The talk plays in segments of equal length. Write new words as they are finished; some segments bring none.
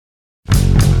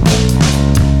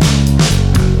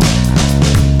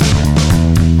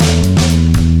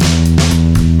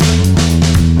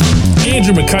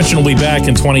Andrew McCutcheon will be back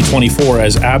in 2024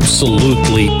 as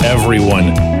absolutely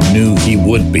everyone knew he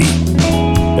would be.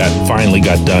 That finally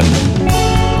got done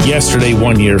yesterday.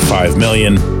 1 year, $5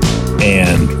 million,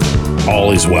 and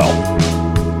all is well.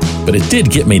 But it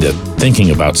did get me to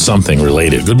thinking about something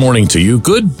related. Good morning to you.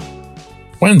 Good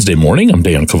Wednesday morning. I'm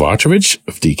Dan Kovacevic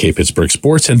of DK Pittsburgh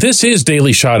Sports, and this is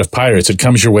Daily Shot of Pirates. It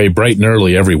comes your way bright and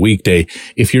early every weekday.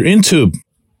 If you're into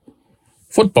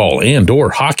football and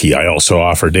or hockey, I also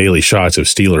offer daily shots of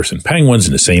Steelers and Penguins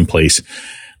in the same place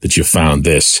that you found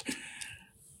this.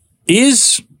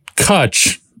 Is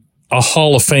Cutch a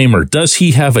Hall of Famer? Does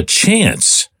he have a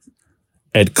chance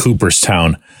at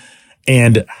Cooperstown?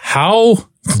 And how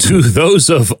do those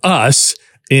of us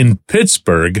in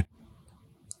Pittsburgh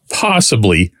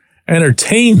possibly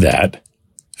entertain that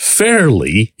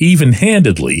fairly,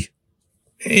 even-handedly?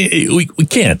 We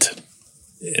can't.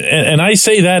 And I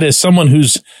say that as someone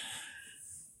who's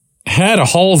had a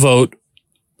Hall vote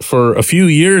for a few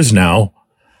years now.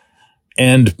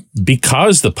 And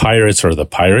because the Pirates are the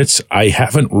Pirates, I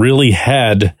haven't really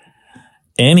had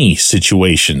any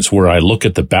situations where I look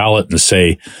at the ballot and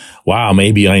say, wow,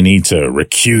 maybe I need to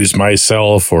recuse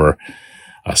myself or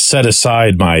set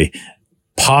aside my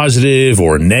positive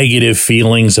or negative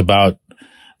feelings about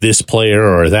this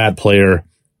player or that player.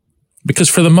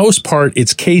 Because for the most part,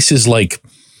 it's cases like,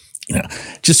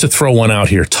 just to throw one out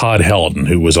here, Todd Helton,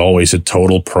 who was always a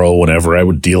total pro whenever I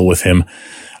would deal with him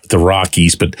at the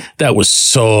Rockies, but that was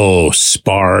so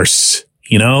sparse,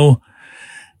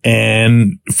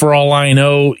 And for all I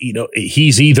know,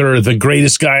 he's either the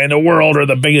greatest guy in the world or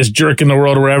the biggest jerk in the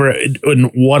world or whatever.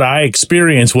 And what I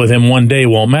experience with him one day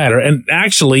won't matter. And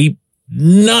actually,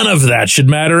 none of that should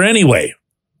matter anyway,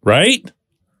 right?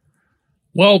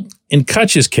 Well, in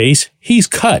Cutch's case, he's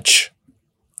Cutch.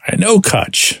 I know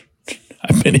Cutch.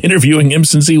 I've been interviewing him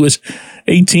since he was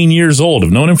 18 years old.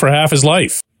 I've known him for half his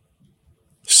life.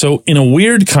 So in a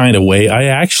weird kind of way, I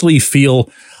actually feel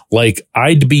like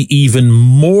I'd be even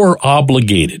more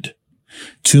obligated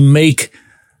to make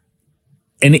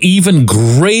an even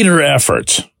greater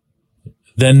effort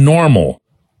than normal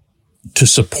to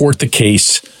support the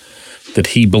case that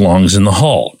he belongs in the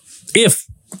Hall. If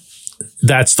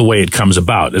that's the way it comes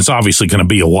about. It's obviously going to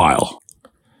be a while.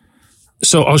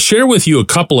 So I'll share with you a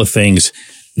couple of things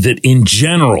that in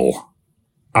general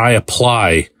I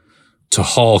apply to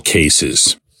Hall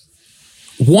cases.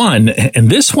 One,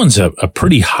 and this one's a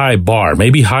pretty high bar,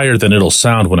 maybe higher than it'll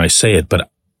sound when I say it,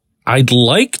 but I'd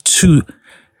like to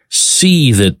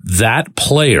see that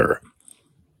player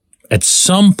at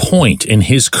some point in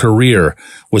his career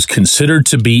was considered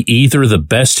to be either the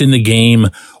best in the game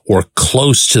or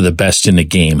close to the best in the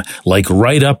game, like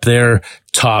right up there,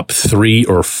 top 3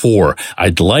 or 4.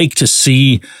 I'd like to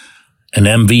see an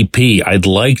MVP. I'd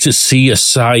like to see a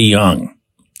Cy Young.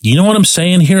 You know what I'm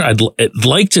saying here? I'd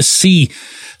like to see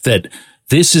that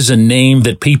this is a name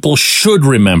that people should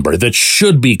remember, that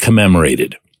should be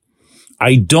commemorated.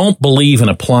 I don't believe in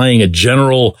applying a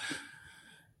general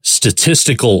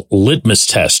statistical litmus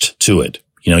test to it.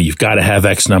 You've got to have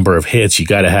X number of hits. You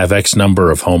got to have X number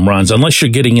of home runs, unless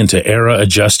you're getting into era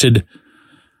adjusted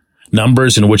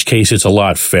numbers, in which case it's a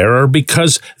lot fairer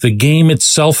because the game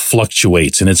itself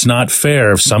fluctuates and it's not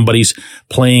fair if somebody's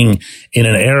playing in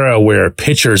an era where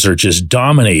pitchers are just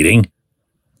dominating.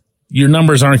 Your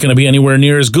numbers aren't going to be anywhere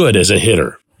near as good as a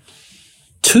hitter.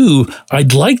 2,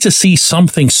 I'd like to see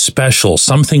something special,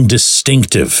 something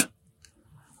distinctive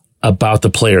about the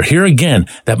player. Here again,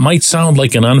 that might sound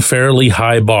like an unfairly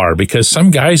high bar because some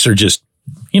guys are just,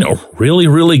 really,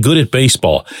 really good at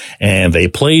baseball and they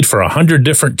played for 100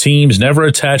 different teams, never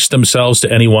attached themselves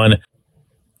to anyone,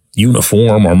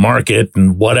 uniform or market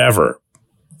and whatever.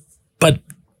 But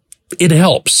it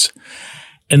helps.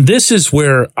 And this is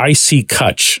where I see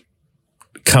Cutch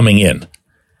coming in.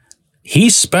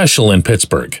 He's special in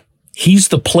Pittsburgh. He's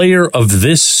the player of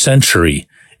this century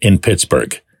in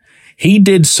Pittsburgh. He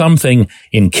did something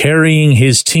in carrying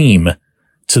his team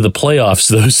to the playoffs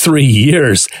those 3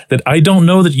 years that I don't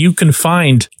know that you can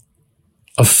find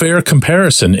a fair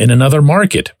comparison in another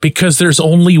market, because there's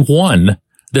only one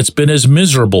that's been as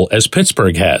miserable as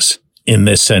Pittsburgh has in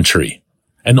this century.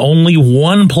 And only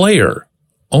one player,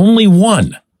 only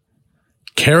one,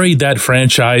 carried that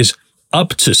franchise up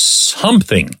to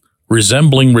something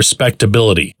resembling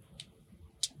respectability.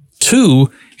 2,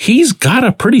 he's got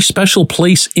a pretty special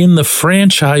place in the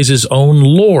franchise's own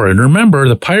lore. And remember,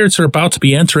 the Pirates are about to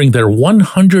be entering their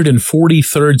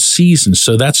 143rd season,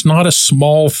 so that's not a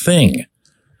small thing.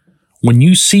 When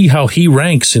you see how he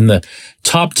ranks in the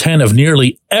top 10 of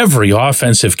nearly every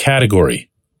offensive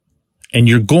category, and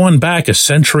you're going back a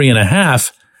century and a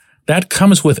half, that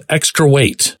comes with extra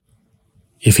weight.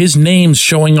 if his name's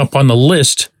showing up on the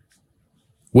list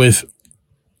with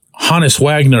Hannes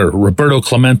Wagner, Roberto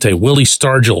Clemente, Willie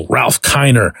Stargell, Ralph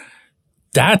Kiner,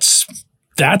 that's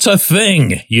a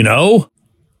thing, you know?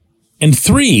 And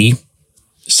 3,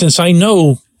 since I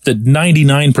know that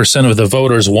 99% of the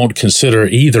voters won't consider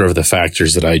either of the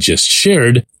factors that I just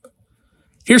shared,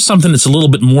 here's something that's a little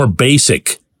bit more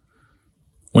basic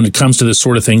when it comes to the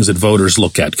sort of things that voters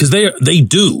look at, because they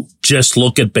do just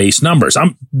look at base numbers.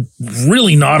 I'm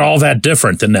really not all that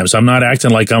different than them, so I'm not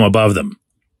acting like I'm above them.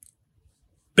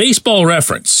 Baseball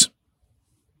Reference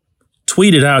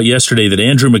tweeted out yesterday that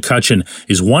Andrew McCutchen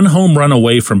is 1 home run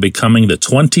away from becoming the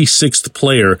 26th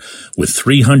player with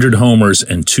 300 homers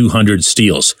and 200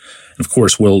 steals. And of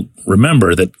course, we'll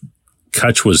remember that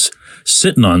Cutch was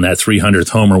sitting on that 300th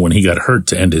homer when he got hurt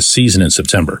to end his season in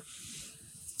September.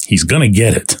 He's going to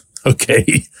get it,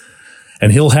 okay?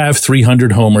 And he'll have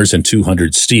 300 homers and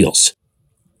 200 steals.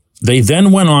 They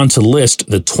then went on to list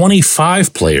the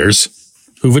 25 players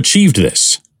who've achieved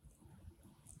this.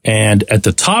 And at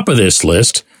the top of this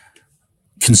list,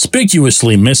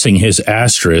 conspicuously missing his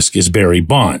asterisk, is Barry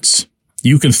Bonds.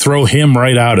 You can throw him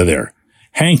right out of there.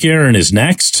 Hank Aaron is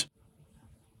next.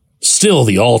 Still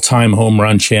the all-time home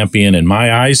run champion in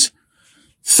my eyes.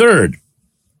 3rd,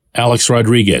 Alex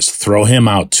Rodriguez. Throw him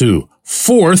out too.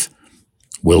 4th,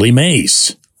 Willie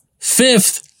Mays.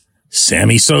 5th,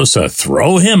 Sammy Sosa.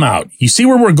 Throw him out. You see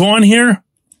where we're going here?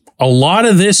 A lot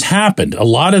of this happened. A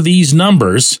lot of these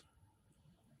numbers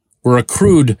were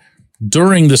accrued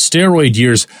during the steroid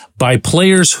years by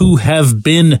players who have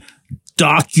been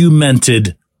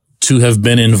documented to have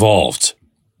been involved.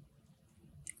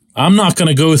 I'm not going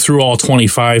to go through all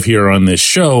 25 here on this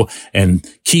show and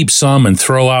keep some and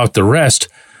throw out the rest,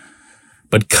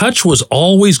 but Cutch was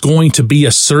always going to be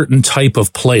a certain type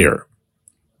of player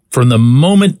from the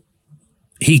moment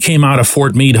he came out of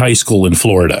Fort Meade High School in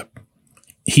Florida.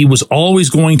 He was always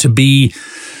going to be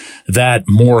that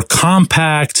more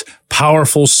compact,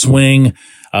 powerful swing,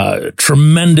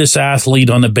 tremendous athlete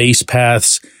on the base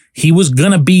paths. He was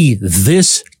going to be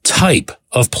this type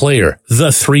of player,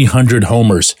 the 300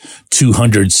 homers,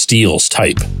 200 steals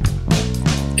type.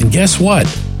 And guess what?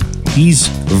 He's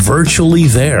virtually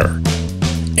there.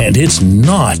 And it's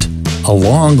not a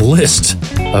long list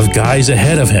of guys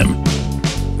ahead of him.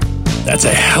 That's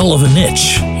a hell of a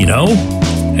niche, you know?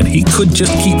 And he could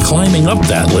just keep climbing up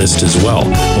that list as well.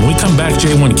 When we come back,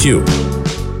 J1Q.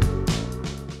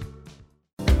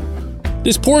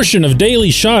 This portion of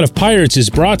Daily Shot of Pirates is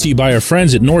brought to you by our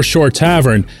friends at North Shore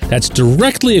Tavern. That's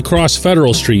directly across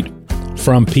Federal Street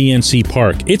from PNC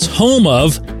Park. It's home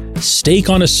of Steak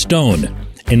on a Stone,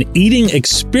 an eating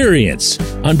experience,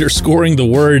 underscoring the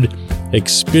word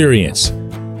experience.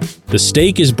 The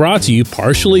steak is brought to you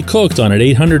partially cooked on an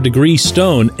 800-degree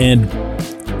stone, and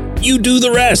you do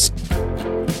the rest.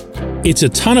 It's a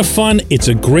ton of fun, it's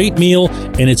a great meal,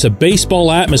 and it's a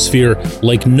baseball atmosphere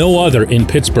like no other in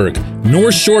Pittsburgh.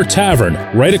 North Shore Tavern,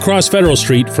 right across Federal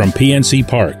Street from PNC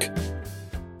Park.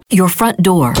 Your front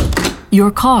door,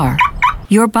 your car,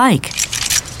 your bike,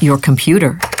 your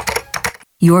computer,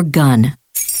 your gun.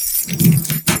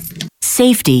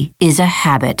 Safety is a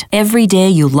habit. Every day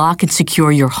you lock and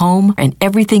secure your home and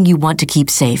everything you want to keep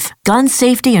safe. Gun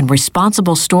safety and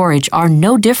responsible storage are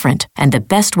no different and the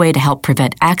best way to help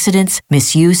prevent accidents,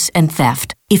 misuse, and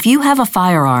theft. If you have a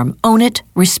firearm, own it,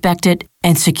 respect it,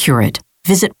 and secure it.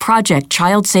 Visit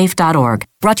ProjectChildSafe.org.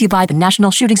 Brought to you by the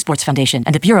National Shooting Sports Foundation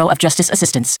and the Bureau of Justice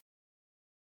Assistance.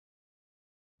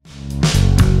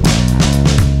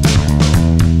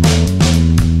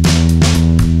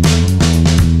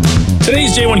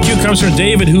 Today's J1Q comes from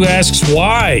David, who asks,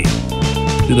 why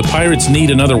do the Pirates need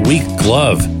another weak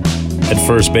glove at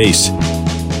first base?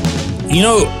 You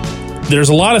know, there's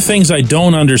a lot of things I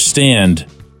don't understand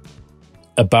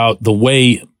about the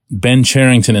way Ben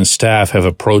Cherington and staff have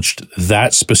approached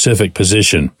that specific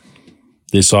position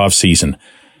this offseason.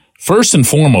 First and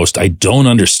foremost, I don't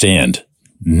understand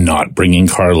not bringing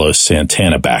Carlos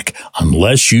Santana back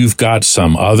unless you've got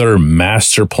some other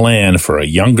master plan for a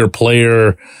younger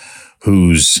player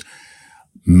who's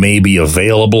maybe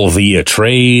available via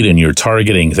trade and you're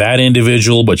targeting that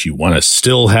individual, but you want to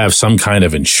still have some kind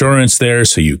of insurance there.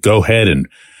 So you go ahead and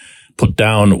put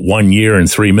down 1 year and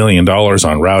 $3 million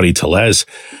on Rowdy Tellez.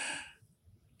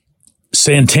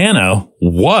 Santana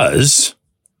was,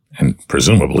 and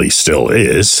presumably still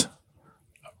is,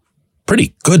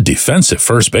 pretty good defensive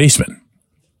first baseman.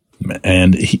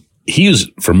 And he was,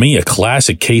 for me, a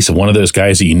classic case of one of those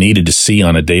guys that you needed to see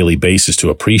on a daily basis to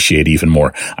appreciate even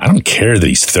more. I don't care that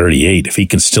he's 38 if he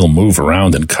can still move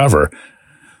around and cover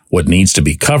what needs to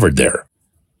be covered there.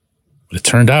 But it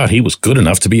turned out he was good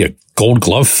enough to be a Gold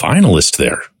Glove finalist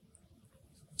there.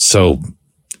 So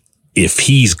if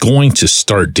he's going to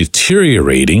start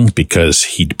deteriorating because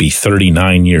he'd be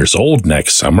 39 years old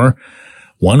next summer,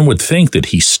 one would think that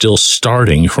he's still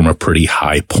starting from a pretty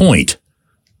high point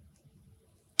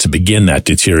to begin that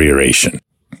deterioration.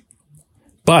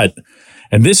 But,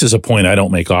 and this is a point I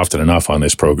don't make often enough on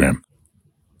this program,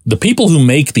 the people who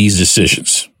make these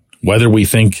decisions, whether we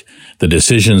think the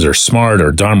decisions are smart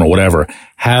or dumb or whatever,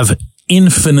 have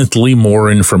infinitely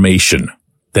more information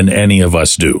than any of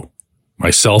us do,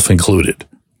 myself included.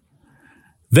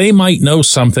 They might know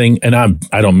something, and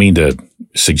I don't mean to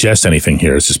suggest anything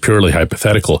here, this is purely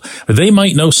hypothetical, but they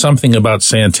might know something about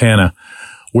Santana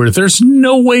where there's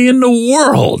no way in the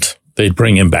world they'd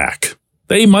bring him back.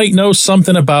 They might know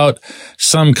something about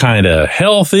some kind of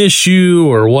health issue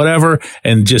or whatever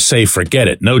and just say, forget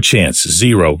it, no chance,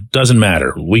 zero, doesn't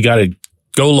matter. We got to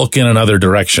go look in another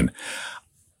direction.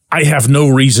 I have no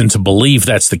reason to believe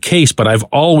that's the case, but I've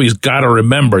always got to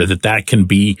remember that that can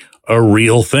be a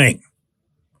real thing.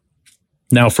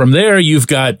 Now, from there, you've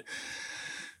got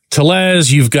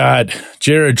Tellez, you've got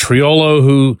Jared Triolo,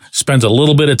 who spent a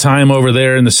little bit of time over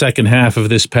there in the second half of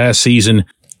this past season.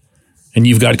 And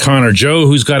you've got Connor Joe,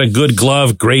 who's got a good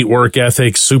glove, great work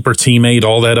ethic, super teammate,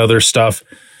 all that other stuff,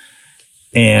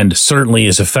 and certainly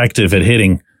is effective at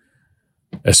hitting,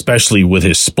 especially with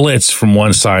his splits from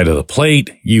one side of the plate.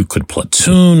 You could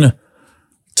platoon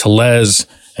Tellez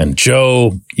and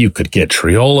Joe. You could get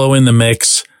Triolo in the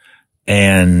mix.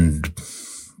 And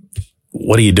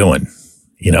what are you doing?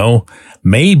 You know,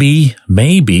 maybe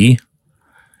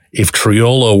if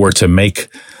Triolo were to make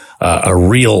a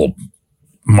real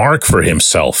mark for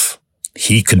himself,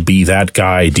 he could be that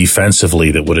guy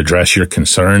defensively that would address your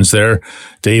concerns there,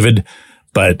 David.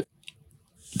 But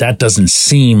that doesn't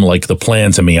seem like the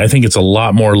plan to me. I think it's a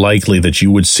lot more likely that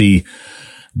you would see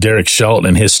Derek Shelton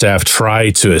and his staff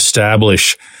try to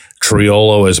establish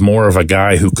Triolo as more of a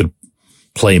guy who could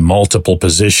play multiple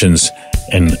positions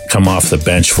and come off the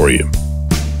bench for you.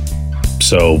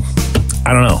 So,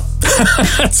 I don't know.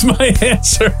 That's my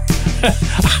answer.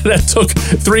 That took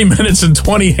 3 minutes and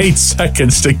 28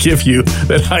 seconds to give you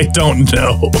that I don't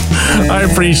know. I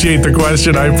appreciate the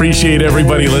question. I appreciate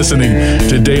everybody listening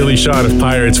to Daily Shot of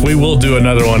Pirates. We will do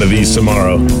another one of these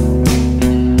tomorrow.